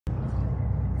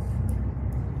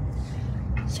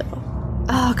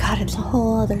Oh god, it's a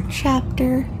whole other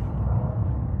chapter.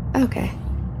 Okay.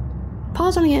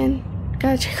 Pause on again.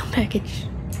 Gotta check on package.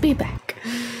 Be back.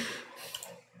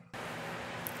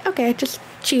 Okay, I just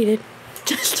cheated.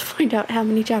 Just to find out how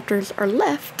many chapters are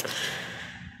left.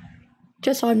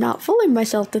 Just so I'm not fooling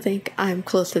myself to think I'm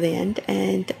close to the end.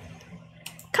 And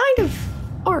kind of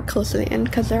are close to the end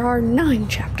because there are 9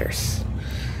 chapters.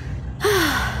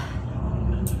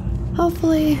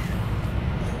 Hopefully,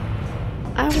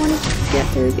 I want to get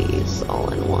through these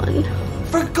all in one.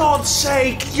 For God's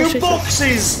sake, your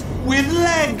boxes with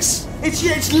legs!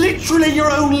 It's literally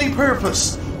your only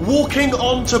purpose. Walking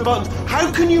onto buttons. How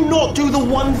can you not do the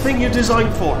one thing you're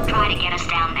designed for? Try to get us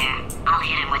down there. I'll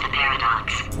hit him with a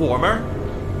paradox. Warmer.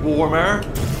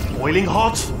 Boiling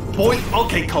hot.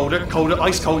 Okay, colder,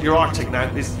 ice cold. You're Arctic now.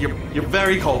 You're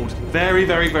very cold. Very,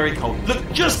 very, very cold. Look,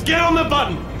 just get on the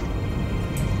button.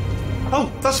 Oh,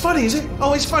 that's funny, is it?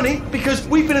 Oh, it's funny because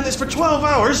we've been in this for 12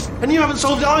 hours and you haven't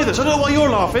solved it either, so I don't know why you're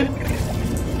laughing.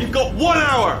 You've got 1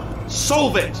 hour.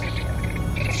 Solve it.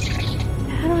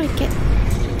 How do I get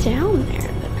down there?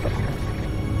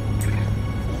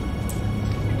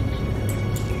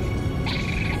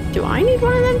 Do I need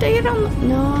one of them to get on the...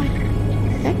 No,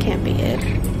 that can't be it.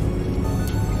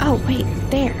 Oh, wait,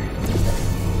 there.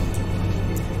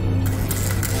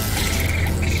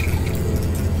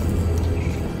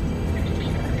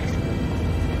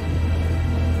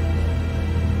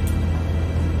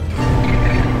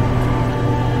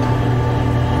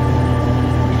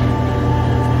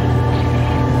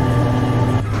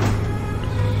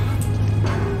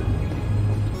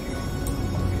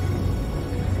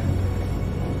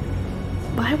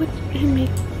 Why would he make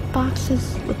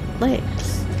boxes with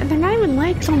legs? And they're not even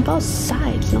legs on both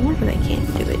sides. No wonder they can't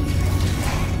do it.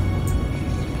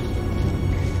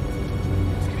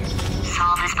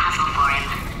 Solve this puzzle for him.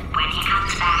 When he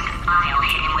comes back, I'll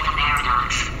hit him with a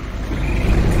paradox.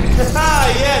 Ah,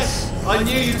 yes! I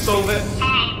knew you'd solve it.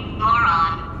 Hey,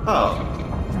 moron. Oh.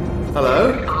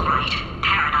 Hello? Alright,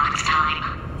 paradox time.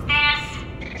 This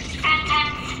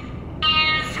sentence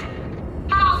is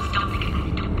false. Don't think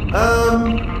about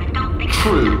it. Don't think about it.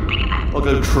 True. I'll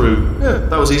go true. Yeah,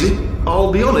 that was easy.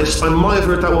 I'll be honest, I might have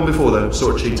heard that one before though,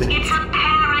 sort of cheating. It's a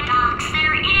paradox.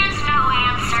 There is no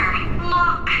answer.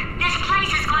 Look, this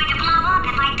place is going to blow up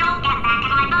if I don't get back in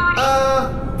my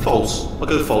body. False. I'll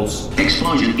go false.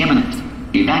 Explosion imminent.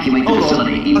 Evacuate the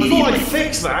facility immediately. I thought I'd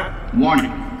fix that.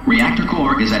 Warning. Reactor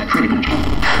core is at critical.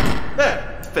 There.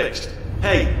 Fixed.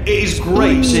 Hey, it is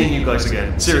great seeing you guys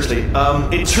again. Seriously,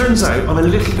 it turns out I'm a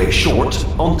little bit short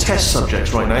on test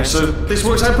subjects right now, so this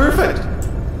works out perfect.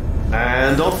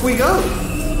 And off we go.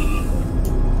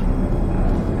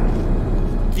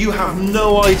 You have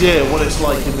no idea what it's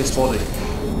like in this body.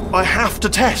 I have to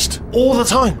test all the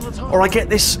time, or I get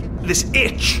this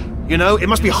itch, you know? It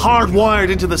must be hardwired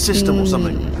into the system or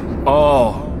something.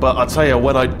 Oh, but I tell you,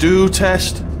 when I do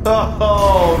test,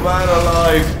 oh man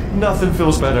alive, nothing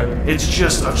feels better. It's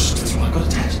just, that's why I've got to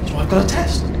test. That's why I've got to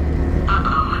test.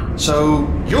 So,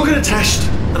 you're going to test,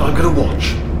 and I'm going to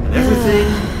watch. And everything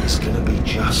is going to be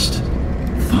just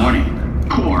Warning.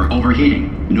 Core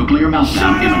overheating. Nuclear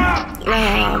meltdown imminent.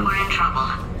 We're in trouble.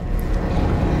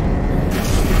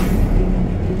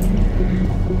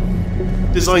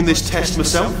 Designed this test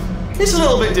myself. It's a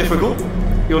little bit difficult.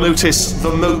 You'll notice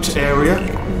the moat area.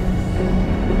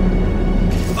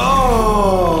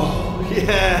 Oh,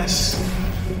 yes.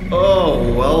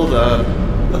 Oh, well done.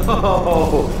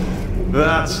 Oh,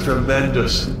 that's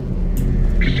tremendous.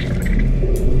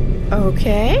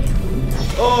 Okay.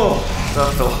 Oh,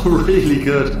 that felt really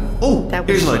good. Oh, That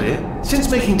here's was- an idea. Since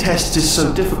making tests is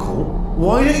so difficult,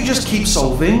 why don't you just keep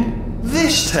solving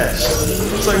this test?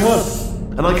 Same one.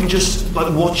 And I can just,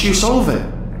 watch you solve it.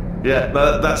 Yeah,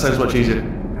 that sounds much easier.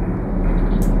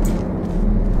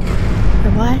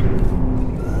 For what?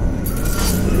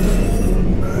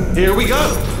 Here we go.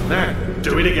 Now,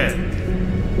 do it again.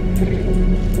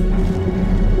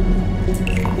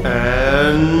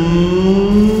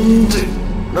 And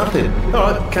nothing.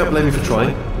 Alright, can't blame you for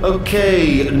trying.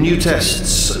 Okay, new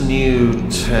tests.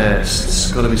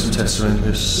 Gotta be some tests around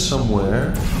here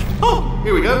somewhere. Oh,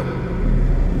 here we go.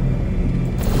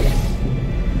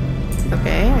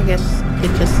 Okay, I guess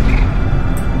it just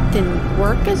didn't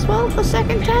work as well the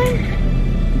second time.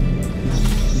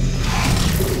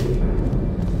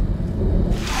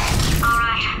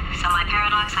 Alright, so my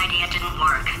paradox idea didn't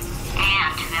work.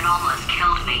 And it almost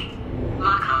killed me.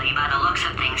 Luckily, by the looks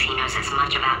of things, he knows as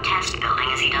much about test building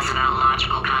as he does about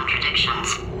logical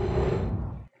contradictions.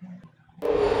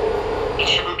 It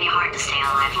shouldn't be hard to stay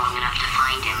alive long enough to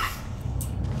find him.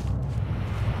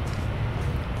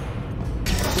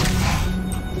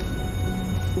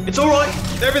 It's alright.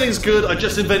 Everything's good. I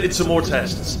just invented some more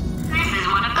tests. This is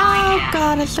one of Oh my tests.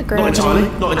 god, it's the Not gravity.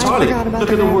 entirely. Not entirely. I forgot about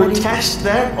Look at the word gravity. test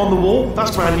there on the wall.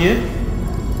 That's brand new.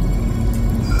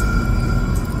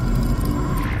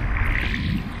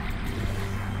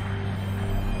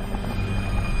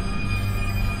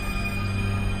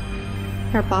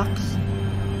 Her box.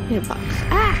 Need a box.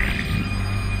 Ah!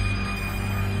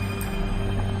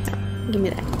 No, give me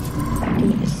that. Give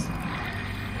me this.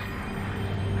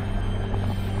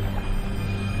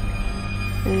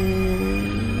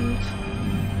 And...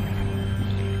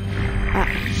 ah,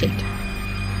 shit.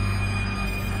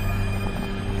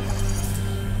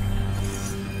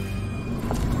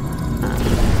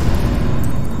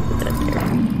 Put that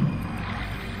there.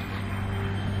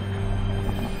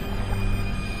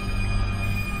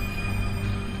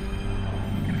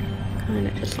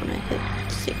 Kinda just wanna hit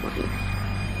C1.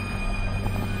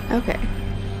 Okay.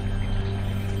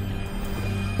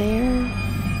 There.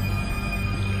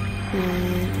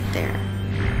 And there.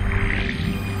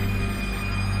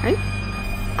 Right?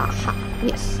 Aha.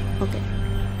 Yes. Okay.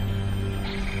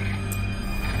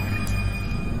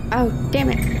 Oh, damn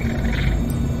it.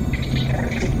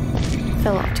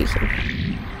 Fell off too soon.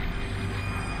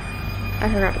 I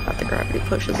forgot about the gravity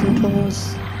pushes and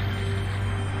pulls.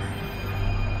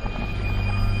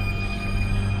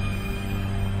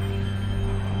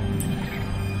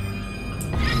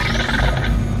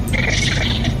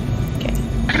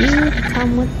 You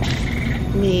come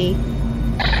with me.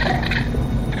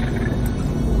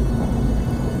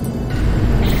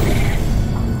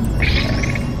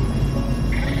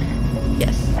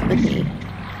 Yes, with me.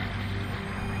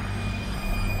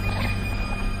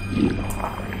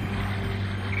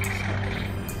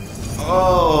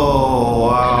 Oh,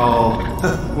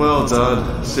 wow. Well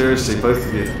done. Seriously, both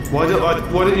of you. Why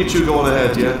don't you two go on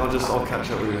ahead, yeah? I'll catch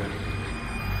up with you.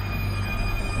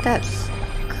 That's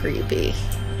creepy.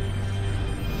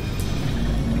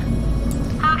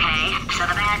 Okay, so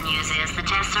the bad news is the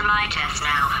tests are my tests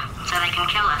now, so they can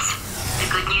kill us.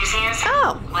 The good news is,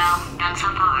 Oh. well, none so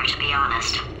far, to be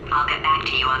honest. I'll get back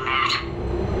to you on that.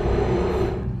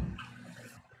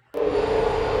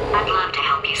 I'd love to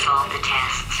help you solve the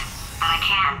tests, but I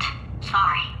can't.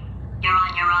 Sorry. You're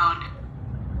on your own.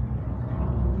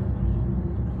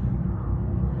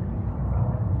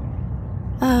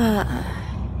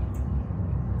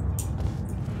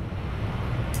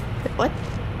 Wait, what?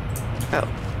 Oh,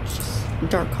 it's just a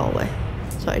dark hallway.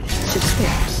 So I just did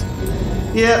stairs.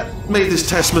 Yeah, made this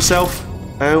test myself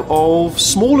out of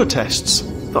smaller tests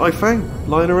that I found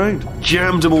lying around.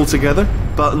 Jammed them all together.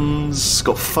 Buttons,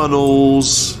 got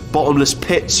funnels, bottomless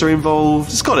pits are involved.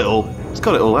 It's got it all. It's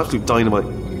got it all. Absolute dynamite.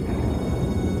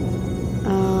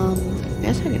 I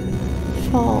guess I can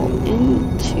fall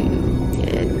into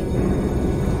it.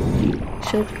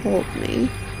 Should hold me.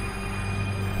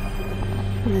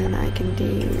 And then I can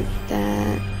do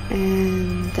that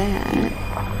and that.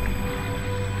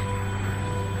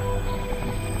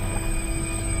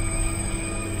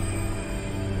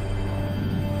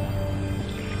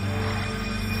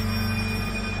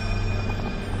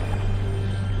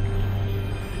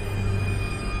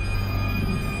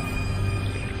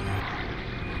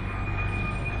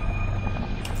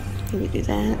 Can we do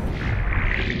that?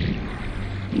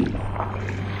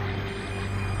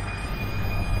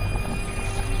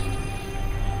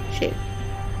 Shit.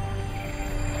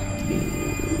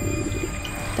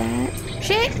 That.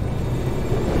 Shit!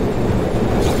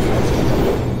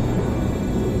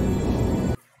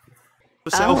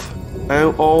 Myself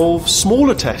out of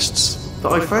smaller tests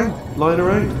that I found lying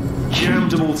around.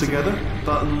 Jammed them all together.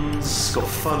 Buttons, got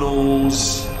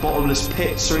funnels, bottomless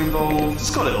pits are involved. It's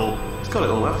got it all. It's got it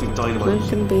all. Absolute Blue dynamite.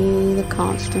 can be the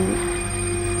constant.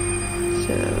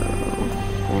 So,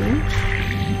 orange.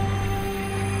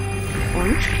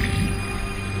 Orange.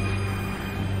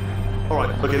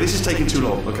 Alright, okay, this is taking too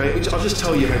long, okay? I'll just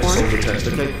tell you how to solve the test,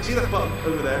 okay? See that button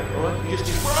over there, alright? You just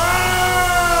do... That's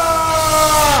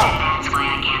why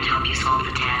I can't help you solve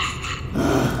the tests.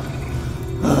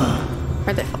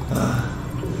 Where'd they fall?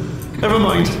 Never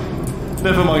mind.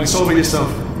 Never mind, solve it yourself.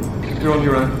 You're on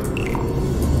your own.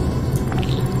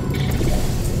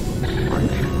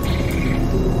 Orange.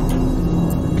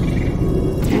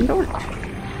 And orange.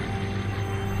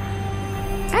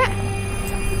 Ah!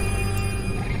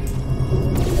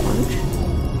 Orange.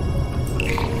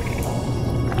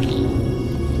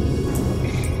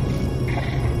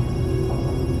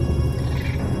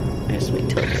 I guess we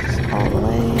tilt this all the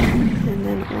way, and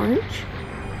then orange.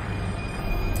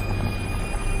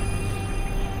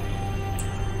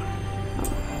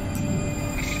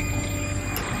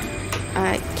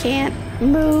 I can't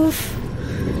move.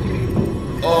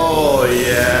 Oh,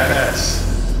 yes.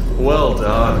 Well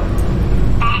done.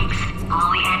 Thanks.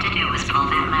 All we had to do was pull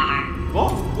that lever.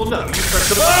 What? Well, no, you pressed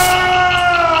the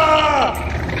Ah!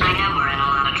 I know we're in a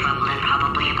lot of trouble and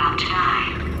probably about to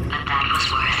die, but that was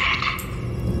worth it.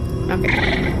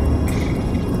 Okay.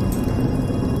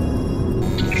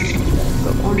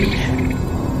 Go on.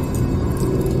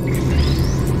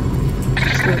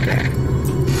 Through there.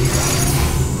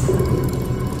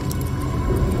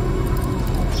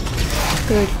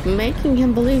 Good. Making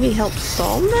him believe he helped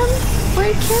solve them?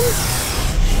 Break him?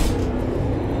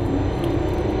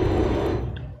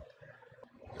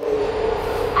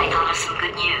 I thought of some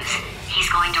good news. He's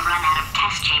going to run out of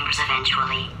test chambers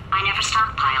eventually. I never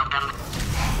stockpiled them.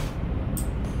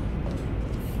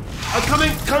 I'm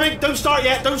coming! Don't start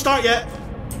yet!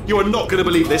 You are not going to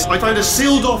believe this. I found a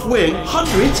sealed off wing.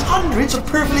 Hundreds of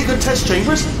perfectly good test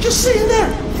chambers just sitting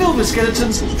there. Filled with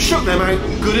skeletons. Shook them out.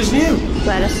 Good as new.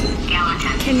 Gladys,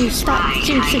 Skeleton. can you stop Right,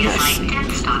 jinxing I us? guess I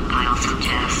did stockpile some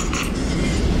tests.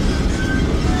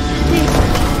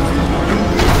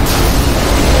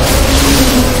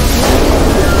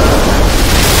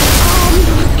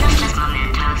 Just as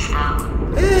mementos, though.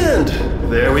 And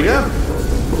there we go.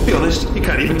 Be honest, you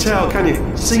can't even tell, can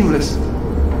you? Seamless.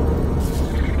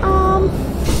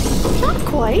 Not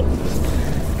quite.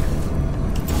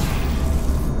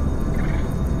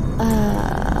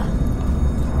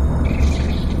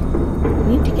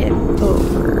 Need to get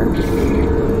over.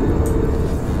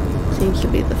 Seems to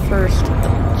be the first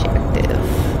objective.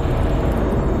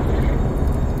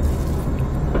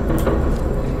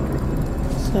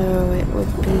 So it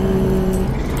would be...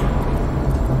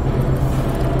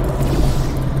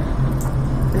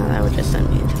 No, that would just send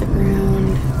me into the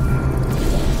ground.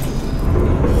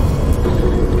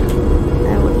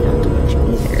 That wouldn't have to much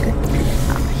either.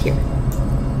 Ah, here.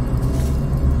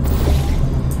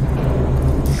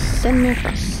 Send me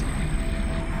across.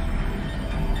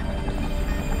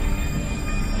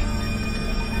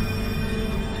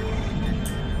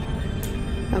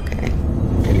 Okay.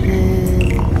 And then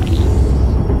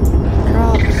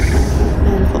drops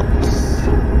and vaults.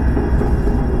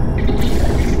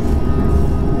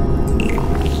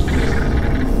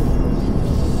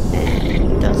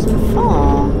 And doesn't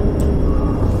fall.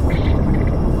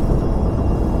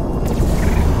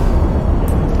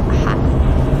 Aha.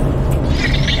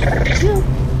 No.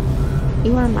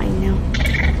 You are mine now.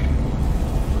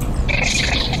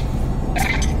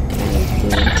 Okay,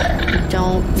 dude.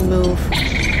 Don't move.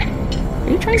 Are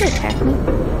you trying to attack me?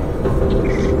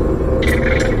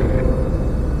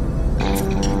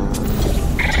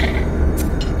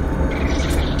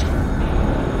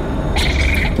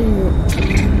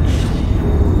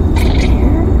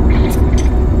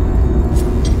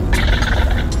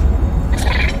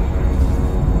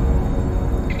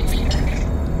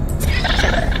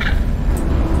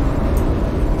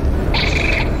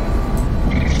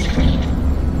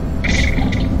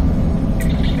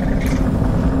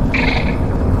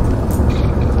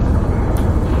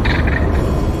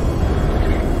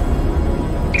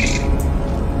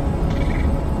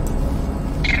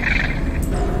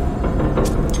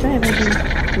 Do I have anything?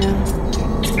 No.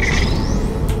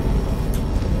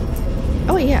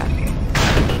 Oh, yeah.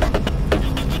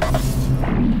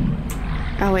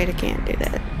 Oh, wait, I can't do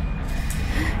that.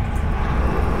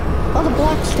 Well, the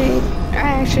block stayed.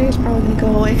 Actually, it's probably gonna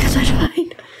go away because I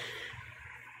died.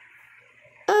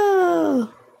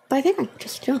 Oh, but I think I can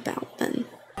just jump out then.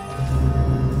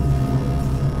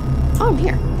 Oh, I'm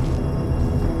here.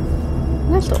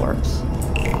 That still works.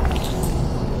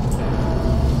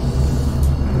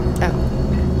 Oh.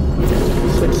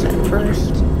 Switch that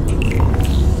first.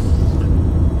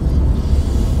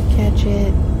 Catch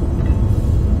it.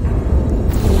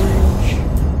 Orange.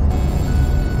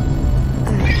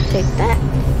 Take that.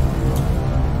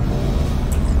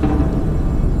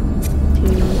 Do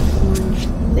orange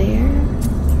there.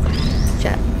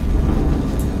 Jet.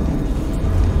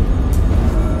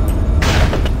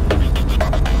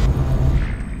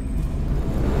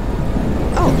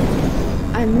 Oh,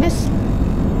 I missed.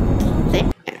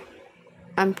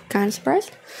 I'm kind of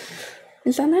surprised.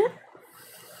 Is that it?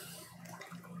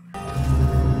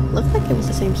 Looked like it was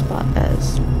the same spot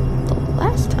as the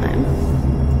last time.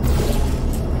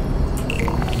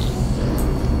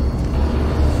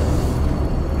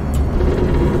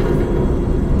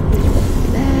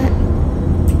 That.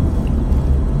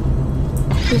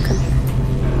 You come here.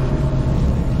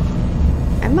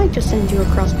 I might just send you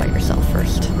across by yourself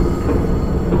first.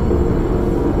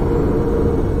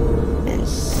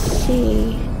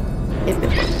 See if it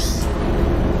works.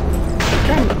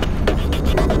 Try me.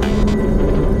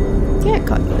 Yeah, it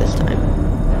caught you this time.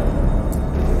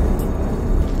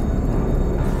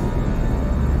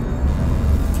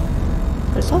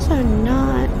 it's also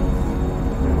not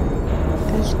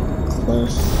as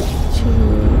close to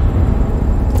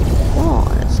the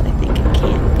wall as I think it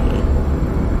can be.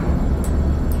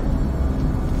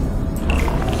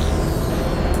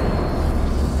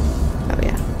 Oh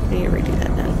yeah, I need to redo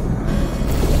that then.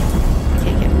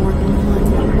 Can't get more than one.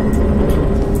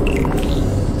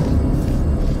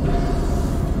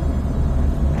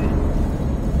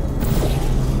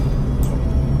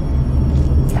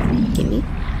 Gimme.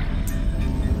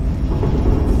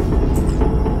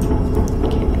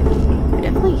 Okay, I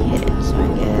definitely hit it, so I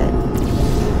get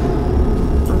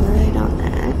right on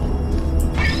that.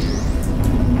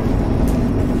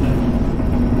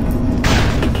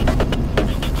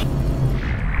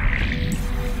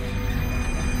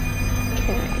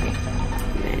 Okay,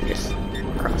 and just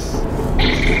cross.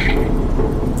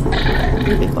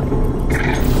 You be quiet.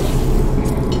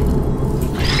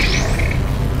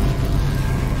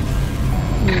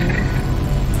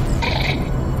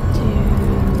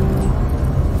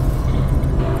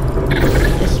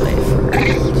 This way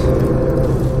first.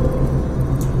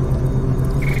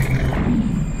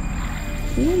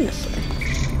 And then this way.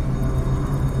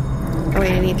 Oh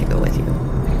wait, I need to go with you.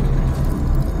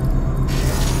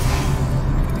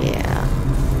 Yeah.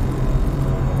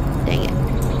 Dang it.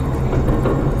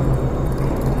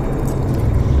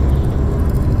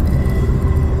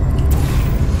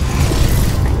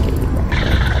 I can do that.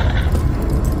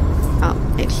 Oh,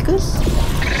 excuse.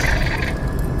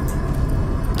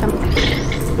 Come on.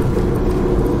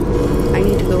 I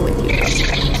need to go with you,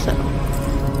 so.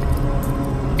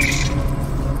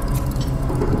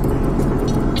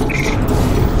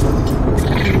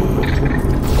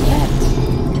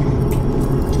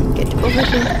 Get over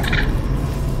here.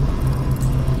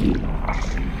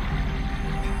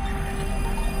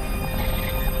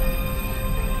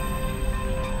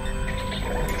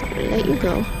 Let you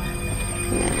go.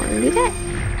 And then we're gonna do that.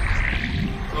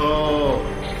 Oh,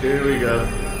 here we go.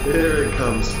 Here it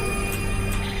comes.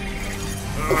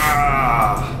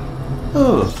 Ah.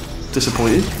 Oh,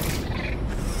 disappointed.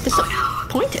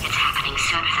 Disappointed. It's happening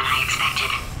sooner than I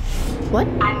expected. What?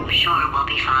 I'm sure we'll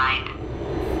be fine.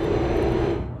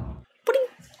 What are you...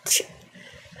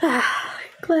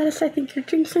 Gladys, I think you're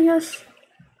jinxing us.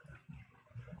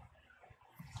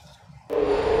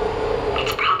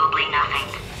 It's probably nothing.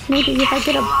 Maybe if I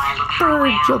get a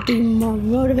bird, you'll be more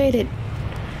motivated.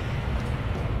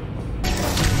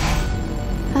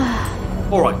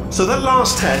 Alright, so that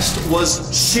last test was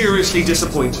seriously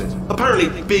disappointing.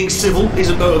 Apparently, being civil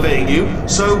isn't motivating you,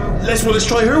 so let's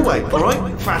try her way,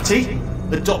 alright? Fatty,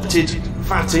 adopted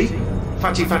Fatty,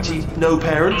 Fatty, no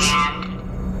parents.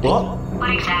 And What? what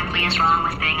exactly is wrong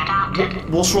with being adopted?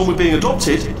 What's wrong with being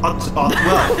adopted?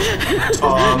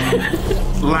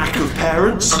 Lack of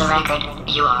parents. For the record,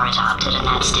 you are adopted and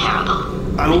that's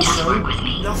terrible. And Just also, work with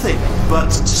me. nothing. But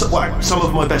some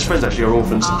of my best friends actually are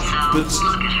orphans. Also, But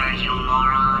look at her, you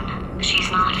moron. She's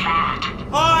not fat.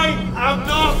 I am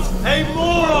not a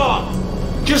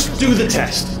moron! Just do the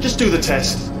test. Just do the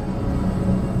test.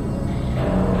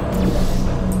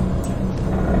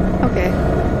 Okay.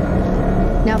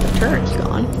 Now the turret's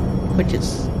gone, which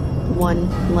is one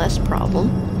less problem.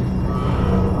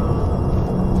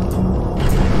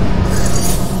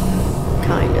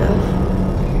 Kind of.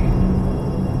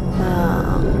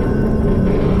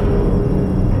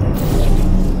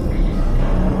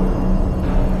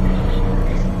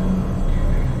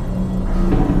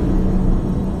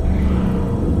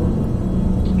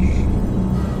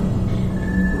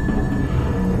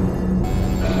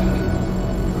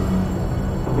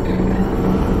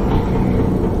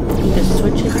 Just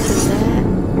switch it to that.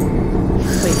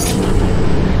 Wait.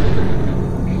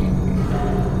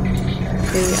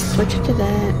 Okay, yeah, switch it to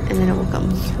that, and then it will come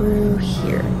through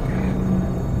here.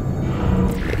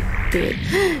 Wait, do it.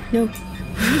 No.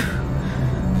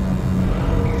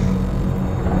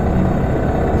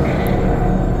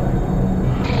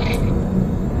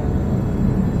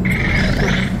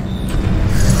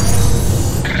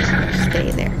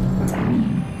 Stay there.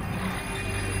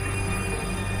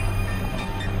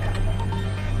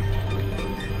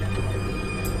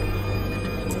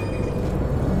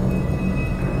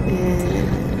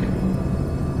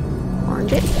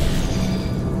 Orange it.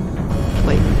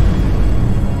 Wait.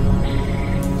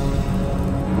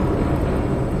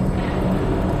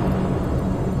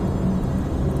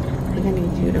 I think I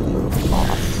need you to move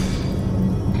off.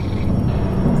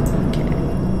 Okay.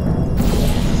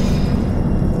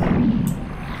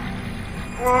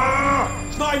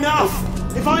 It's not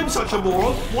enough! If I'm such a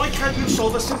moron, why can't you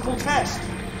solve a simple test?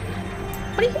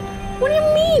 What do you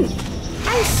mean?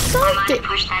 I I solved might it. have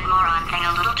pushed that moron thing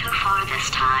a little too far this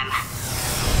time.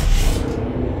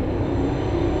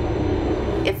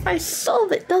 If I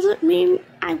solve it doesn't mean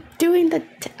I'm doing the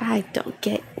I don't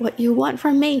get what you want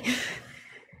from me.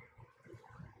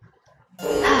 Now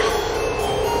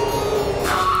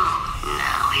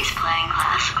he's playing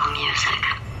classical music.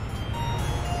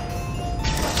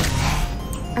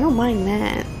 I don't mind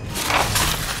that.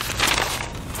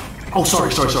 Oh,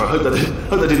 sorry. I hope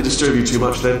that didn't disturb you too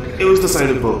much then. It was the sound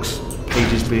of books.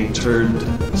 Pages being turned.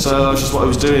 So that's just what I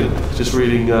was doing. Just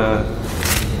reading,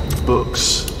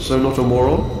 books. So not a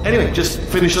moron. Anyway, just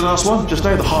finished the last one. Just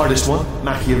now, the hardest one.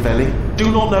 Machiavelli.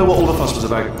 Do not know what all the fuss was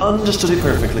about. Understood it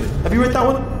perfectly. Have you read that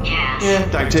one? Yes. Yeah,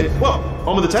 doubt it. Well,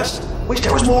 on with the test. Wish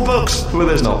there was more books. Well,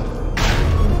 there's not.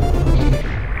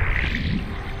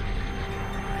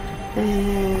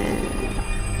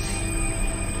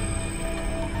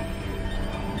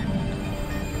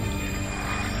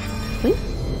 Wait.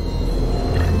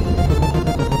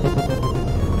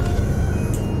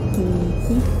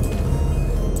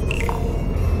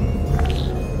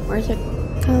 Where's it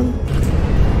come?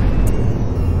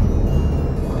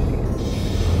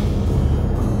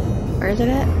 Where is it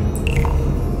at?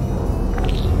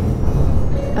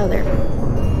 Oh, there.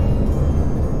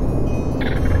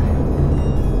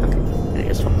 Okay, it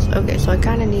just falls. Okay, so I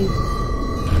kind of need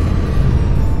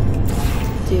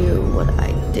to do what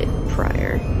I did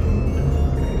prior.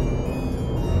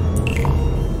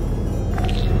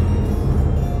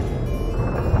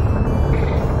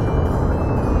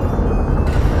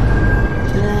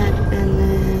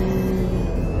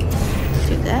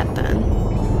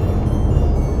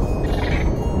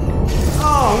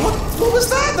 What was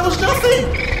that? That was nothing!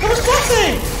 That was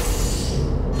nothing!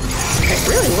 It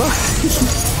really was.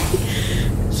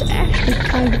 It's actually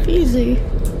kind of easy.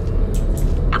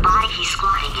 The body he's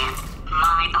squatting in,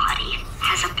 my body,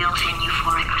 has a built-in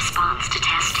euphoric response to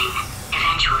testing.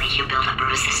 Eventually you build up a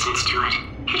resistance to it.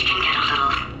 It can get a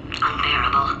little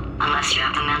unbearable, unless you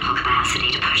have the mental capacity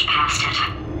to push past it.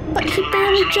 But he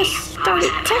barely just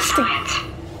started testing.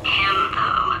 Him,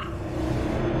 though.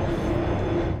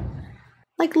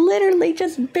 Like, literally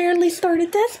just barely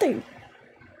started testing.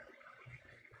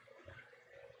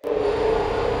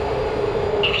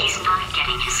 If he's not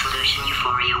getting his solution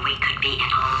euphoria, we could be in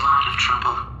a lot of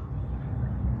trouble.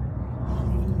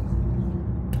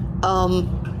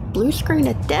 Blue screen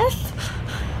of death?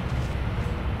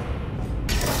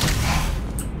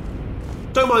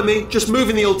 Don't mind me, just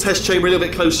moving the old test chamber a little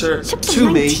bit closer Chapter to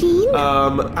 19? me.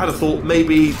 Had a thought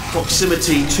maybe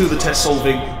proximity to the test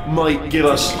solving might give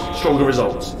us stronger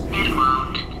results. It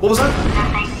won't. What was that?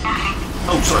 Nothing.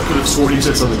 Oh, sorry, I could have sworn you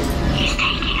said something. He's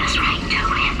taking us right to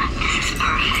him. This is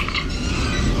perfect.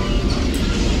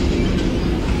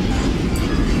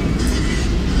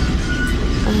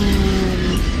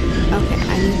 Okay,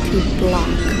 I need to block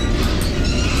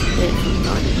it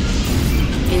not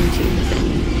into the thing.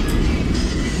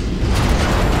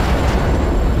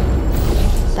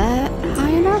 Is that high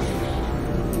enough?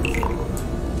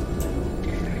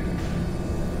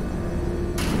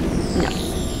 No.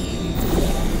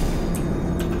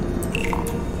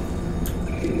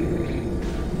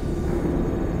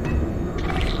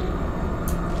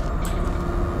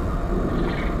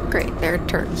 Great, there are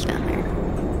turns down there.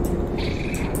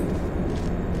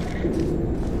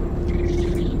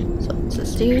 So let's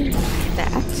just do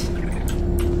that.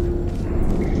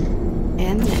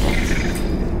 And that.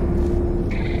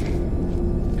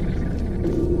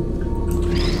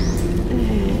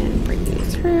 And bring you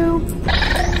through.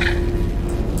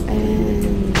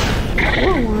 And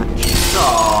we'll watch.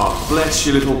 Ah, bless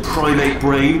your little primate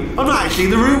brain. I'm not actually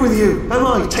in the room with you, am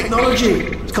I? Technology.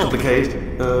 It's complicated.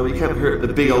 You can't hurt the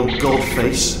big old god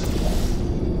face.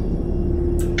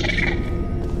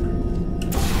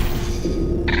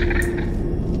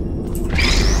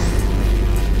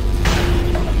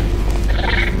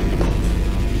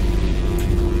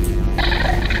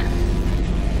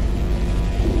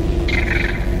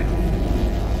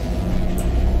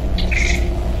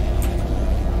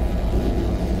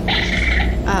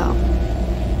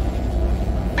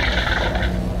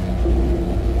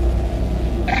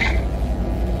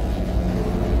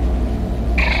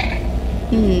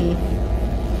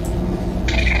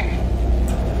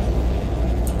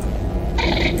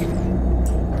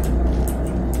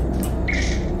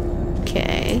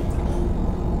 Okay.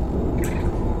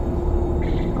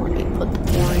 Let me put the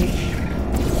orange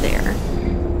there. Stay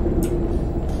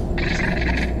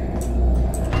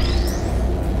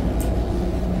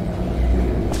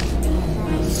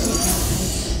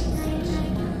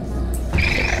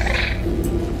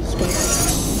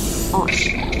on.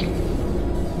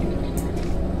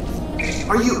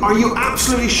 Are you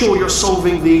absolutely sure you're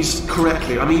solving these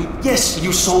correctly? I mean, yes,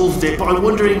 you solved it, but I'm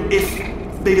wondering if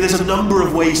Maybe there's a number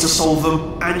of ways to solve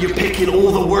them, and you're picking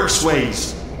all the worst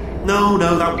ways. No,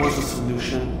 that was the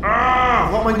solution. Ah,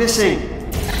 what am I missing?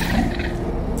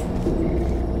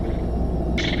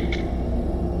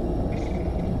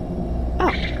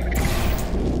 Oh.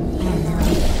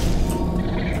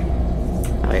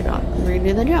 Oh, I got to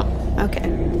redo the jump. Okay.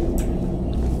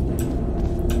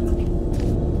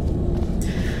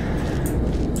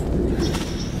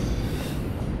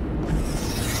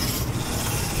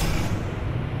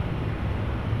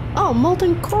 Oh,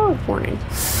 molten core warning.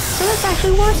 So that's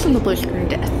actually worse than the blue screen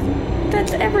death.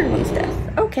 That's everyone's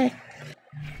death. Okay.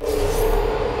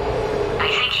 I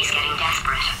think he's getting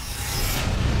desperate.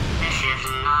 This is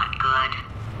not good.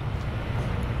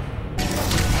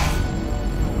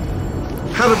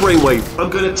 Have a brainwave. I'm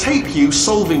going to tape you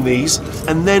solving these,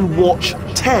 and then watch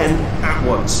 10 at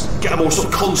once. Get a more sort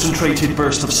of concentrated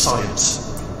burst of science.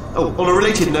 Oh, on a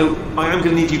related note, I am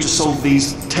going to need you to solve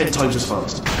these 10 times as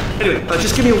fast. Anyway,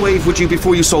 just give me a wave, would you,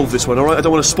 before you solve this one, alright? I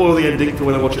don't want to spoil the ending for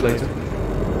when I watch it later.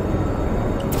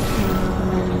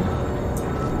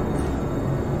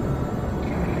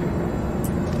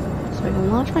 So I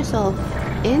can launch myself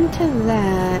into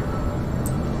that.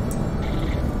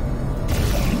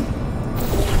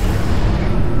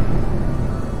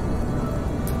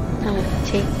 That will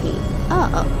take me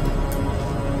up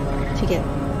to get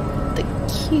the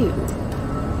cube.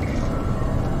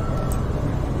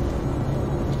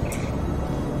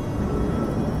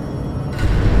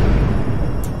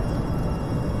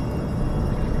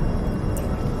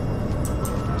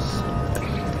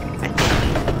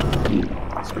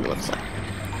 That's what it looks like.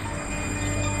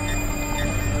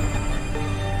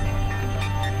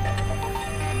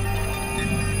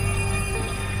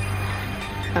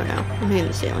 Oh no, I'm hitting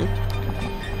the ceiling.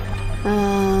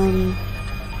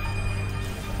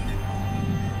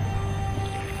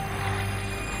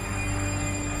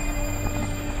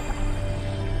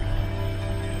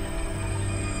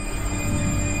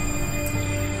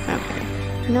 Okay,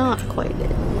 not quite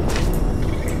it.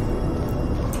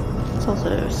 It's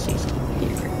also season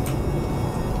here.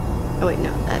 Oh wait,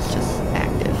 no, that's just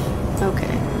active.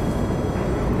 Okay.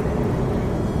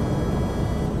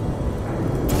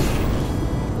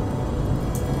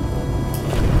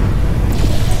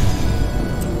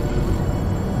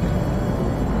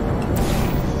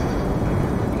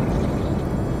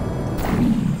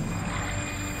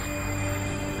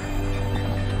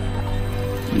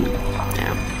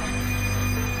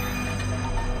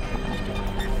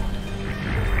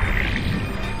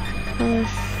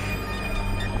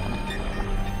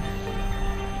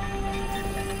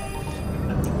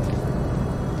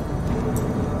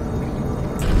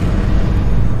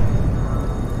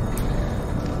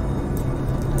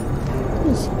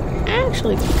 It's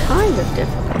actually kind of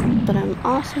difficult, but I'm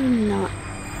also not.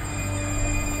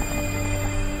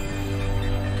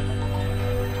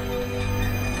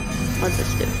 What's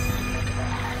this do?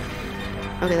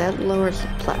 Okay, that lowers the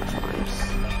platforms.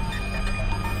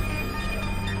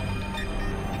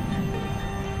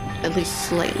 At least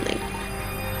slightly.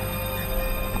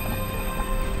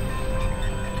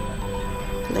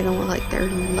 They don't look like they're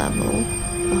level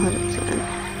 100%.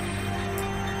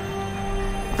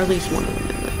 Or at least one of them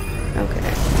is.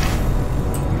 Okay.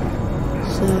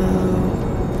 So...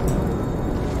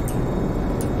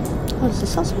 oh, does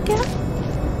this also get?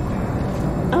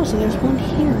 Oh, so there's one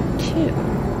here, too.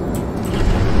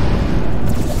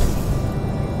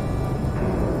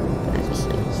 That just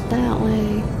leads that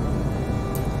way.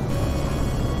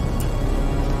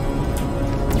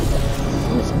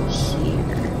 What's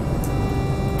here?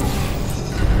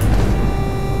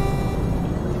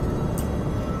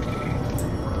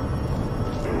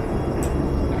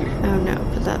 Oh no,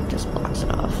 because that just blocks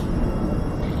it off.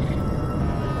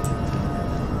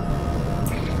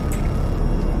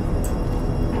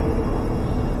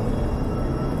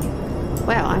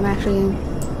 Wow, I'm actually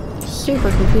super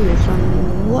confused on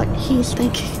what he's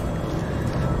thinking.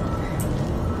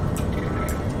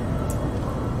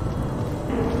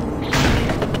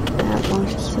 That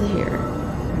launches to here.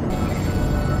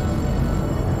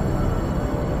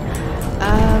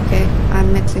 Okay,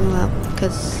 I'm mixing them up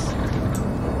because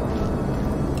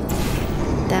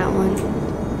that one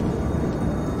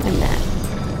and that.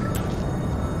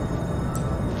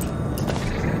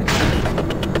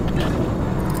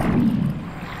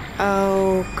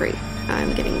 Oh, great.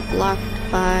 I'm getting blocked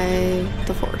by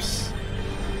the force.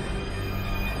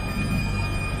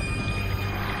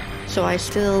 So I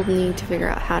still need to figure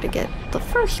out how to get the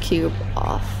first cube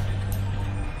off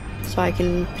so I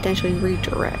can potentially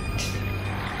redirect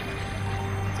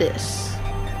this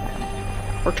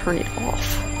or turn it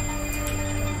off.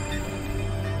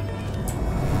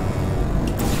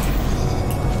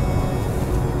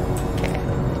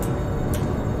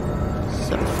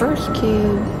 first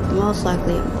cube most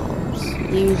likely involves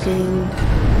using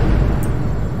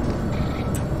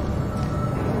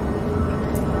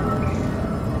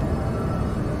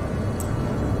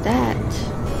that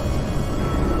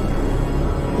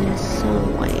in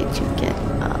some way to get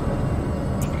up.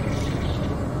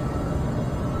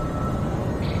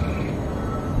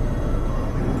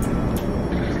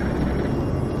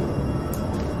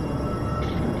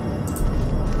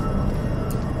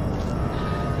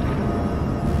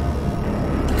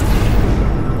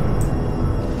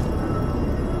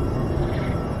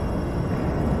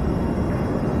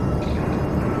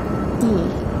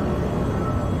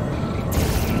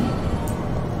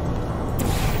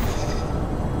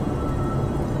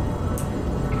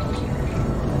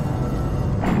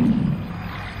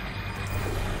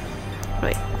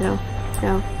 Wait, no.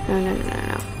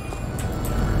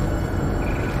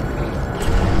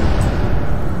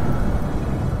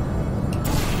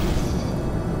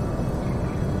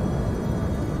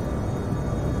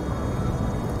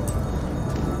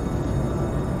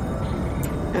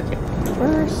 Okay,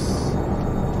 first,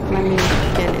 let me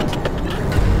get into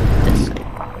this thing.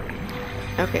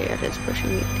 Okay, it is pushing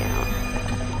me down.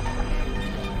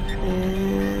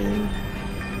 And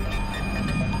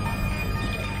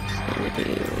so we'll do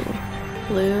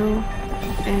blue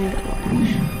and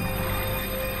orange.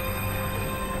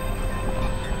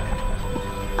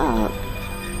 Up.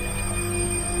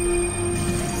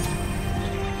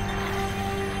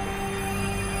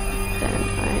 Then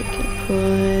I can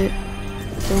put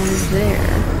one there.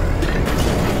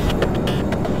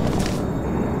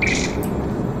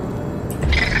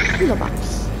 In the box.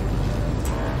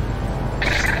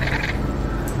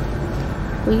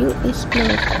 Will you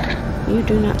explode? You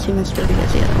do not seem as dirty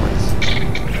as the other ones.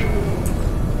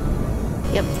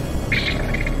 Yep.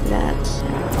 That's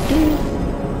how I do.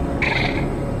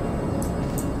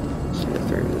 Let's go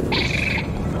through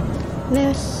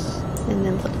this and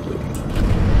then put blue.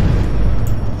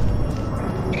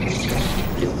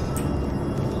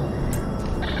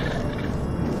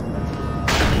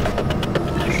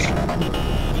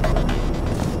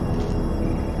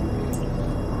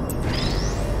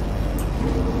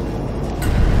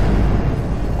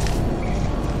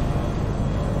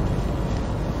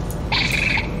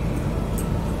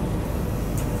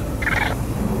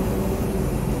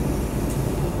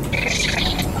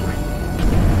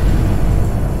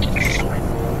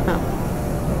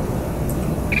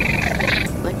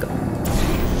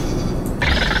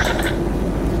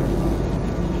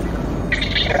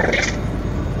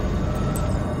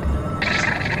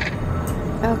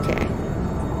 Okay.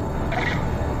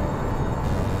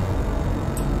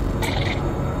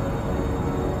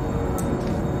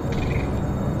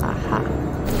 Aha.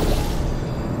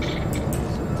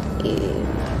 Is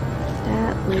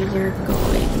that laser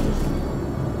going?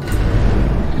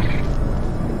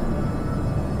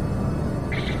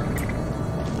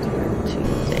 To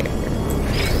there.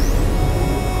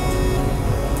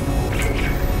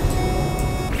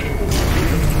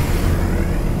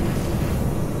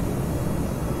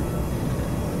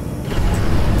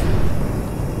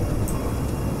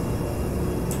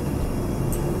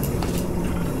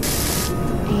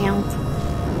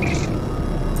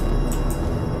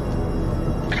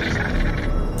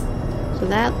 So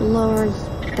that lowers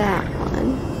that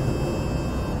one.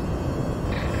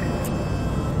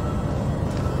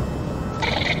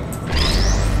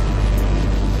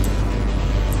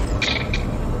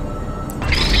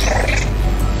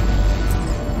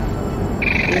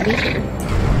 Maybe here.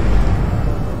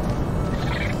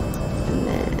 And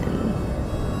then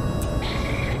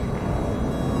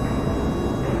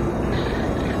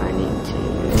I need to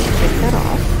take that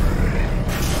off.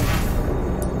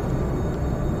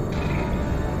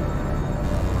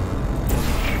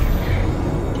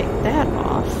 That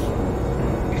off.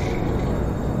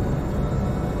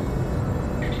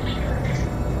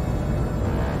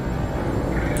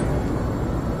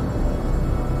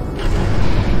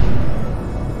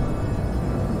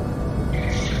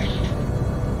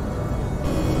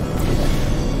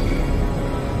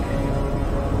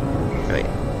 Wait.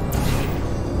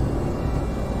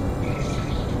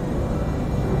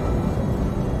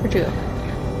 Where'd you go?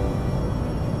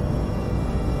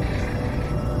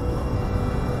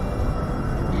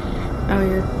 Oh,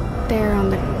 you're there on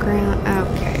the ground.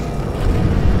 Okay.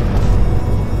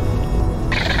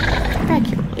 Back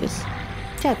here, please.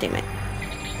 God damn it.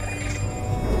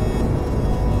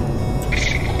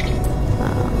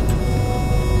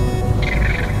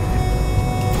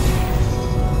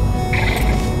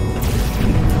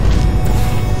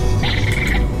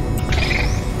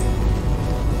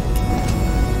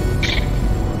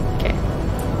 Okay.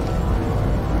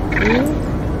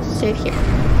 sit here.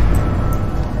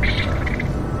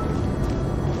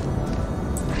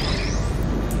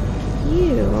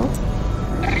 You.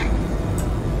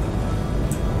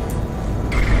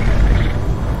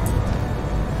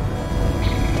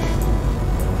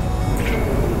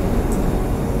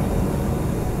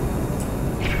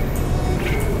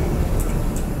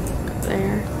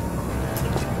 There.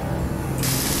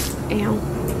 Ow.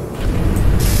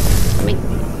 I mean,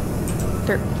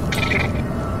 dirt.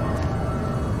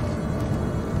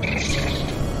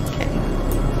 Okay.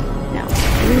 Now, do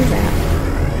that.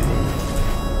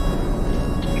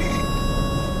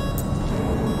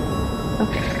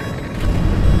 Okay.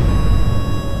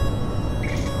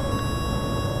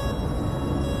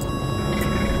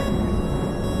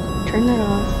 Turn that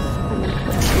off. I'm gonna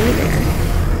put you there.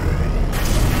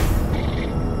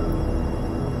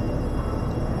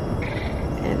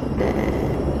 And then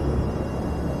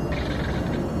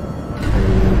I'm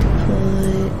going to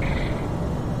put.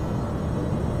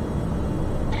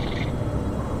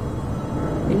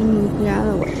 I'm gonna move you out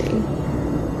of the way.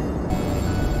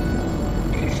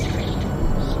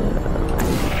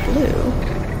 Blue,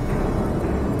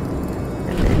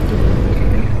 and then do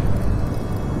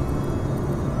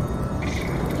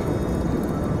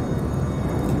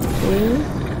blue and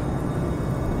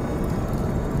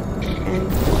orange. And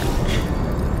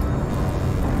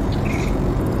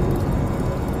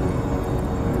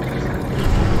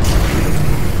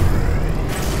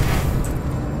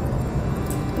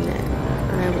then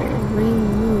I will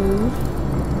remove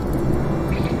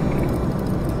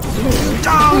blue.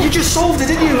 Oh, you just solved it,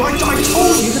 didn't you? I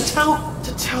told you to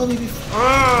tell me before.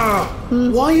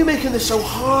 Why are you making this so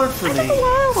hard for me? I don't know.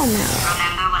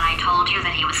 Remember when I told you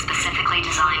that he was specifically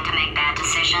designed to make bad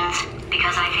decisions?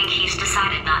 Because I think he's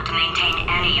decided not to maintain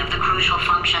any of the crucial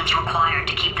functions required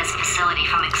to keep this facility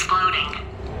from exploding.